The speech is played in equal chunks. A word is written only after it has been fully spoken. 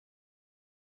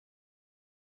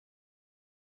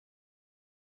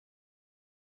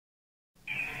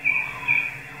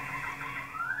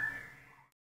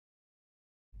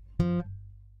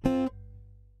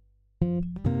We're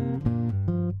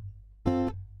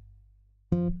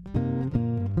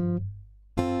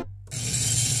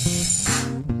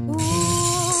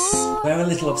a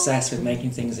little obsessed with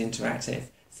making things interactive.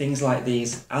 Things like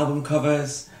these album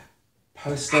covers,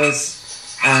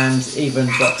 posters, and even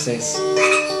boxes.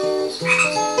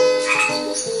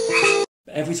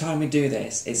 But every time we do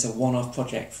this, it's a one-off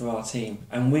project for our team,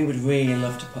 and we would really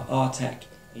love to put our tech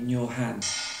in your hands.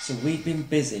 So we've been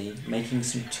busy making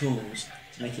some tools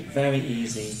to make it very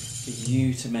easy for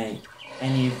you to make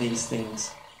any of these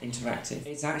things interactive.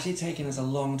 It's actually taken us a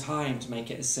long time to make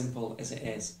it as simple as it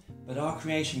is, but our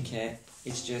creation kit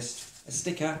is just a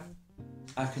sticker,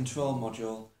 a control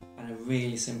module, and a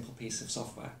really simple piece of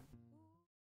software.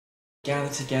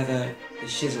 Gather together the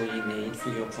chisel you need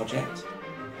for your project,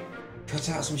 cut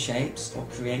out some shapes or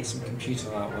create some computer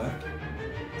artwork,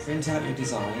 print out your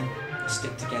design or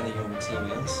stick together your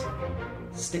materials,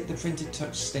 stick the printed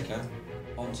touch sticker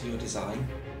onto your design,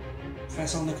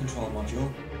 press on the control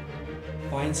module,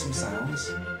 find some sounds,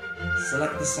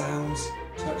 select the sounds,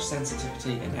 touch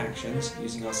sensitivity and actions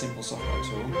using our simple software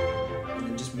tool, and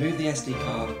then just move the SD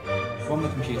card from the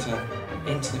computer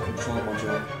into the control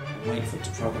module and wait for it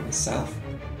to program itself.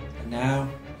 And now,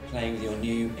 playing with your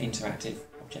new interactive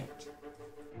object.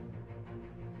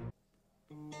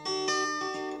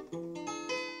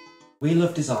 We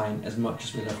love design as much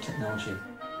as we love technology,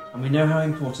 and we know how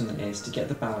important it is to get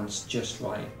the balance just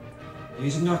right.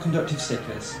 Using our conductive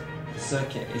stickers, the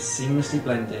circuit is seamlessly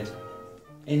blended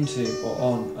into or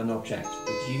on an object,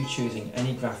 with you choosing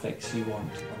any graphics you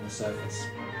want on the surface.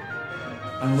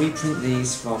 And we print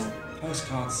these from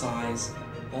postcard size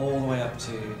all the way up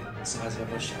to the size of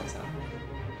a bus shelter.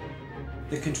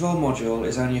 The control module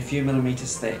is only a few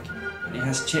millimeters thick, and it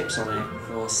has chips on it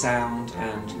for sound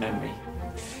and memory.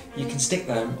 You can stick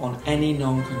them on any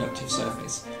non-conductive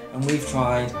surface, and we've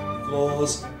tried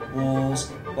floors,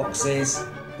 walls, boxes,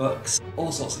 books,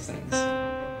 all sorts of things.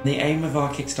 The aim of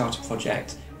our Kickstarter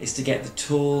project is to get the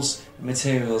tools and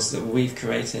materials that we've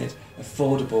created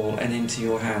affordable and into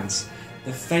your hands.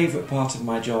 The favourite part of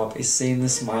my job is seeing the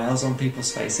smiles on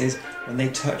people's faces when they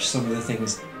touch some of the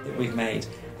things that we've made,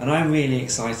 and I'm really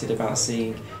excited about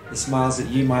seeing the smiles that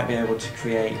you might be able to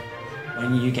create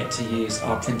when you get to use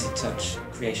our printed touch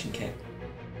creation kit.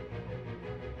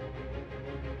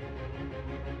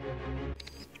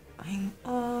 I'm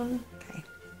on. Okay.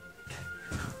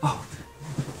 Oh,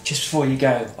 just before you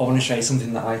go, I want to show you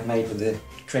something that I've made with the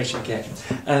creation kit.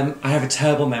 I have a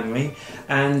terrible memory,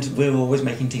 and we're always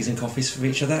making teas and coffees for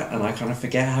each other, and I kind of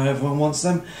forget how everyone wants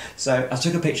them. So I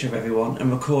took a picture of everyone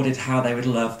and recorded how they would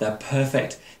love their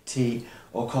perfect tea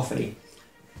or coffee.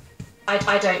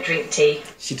 I don't drink tea.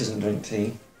 She doesn't drink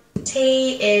tea.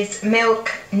 Tea is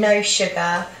milk, no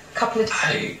sugar, couple of...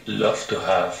 I love to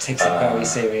have... Takes it very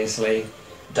seriously.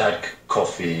 Dark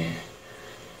coffee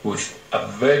with a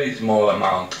very small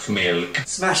amount of milk.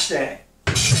 Smashed it!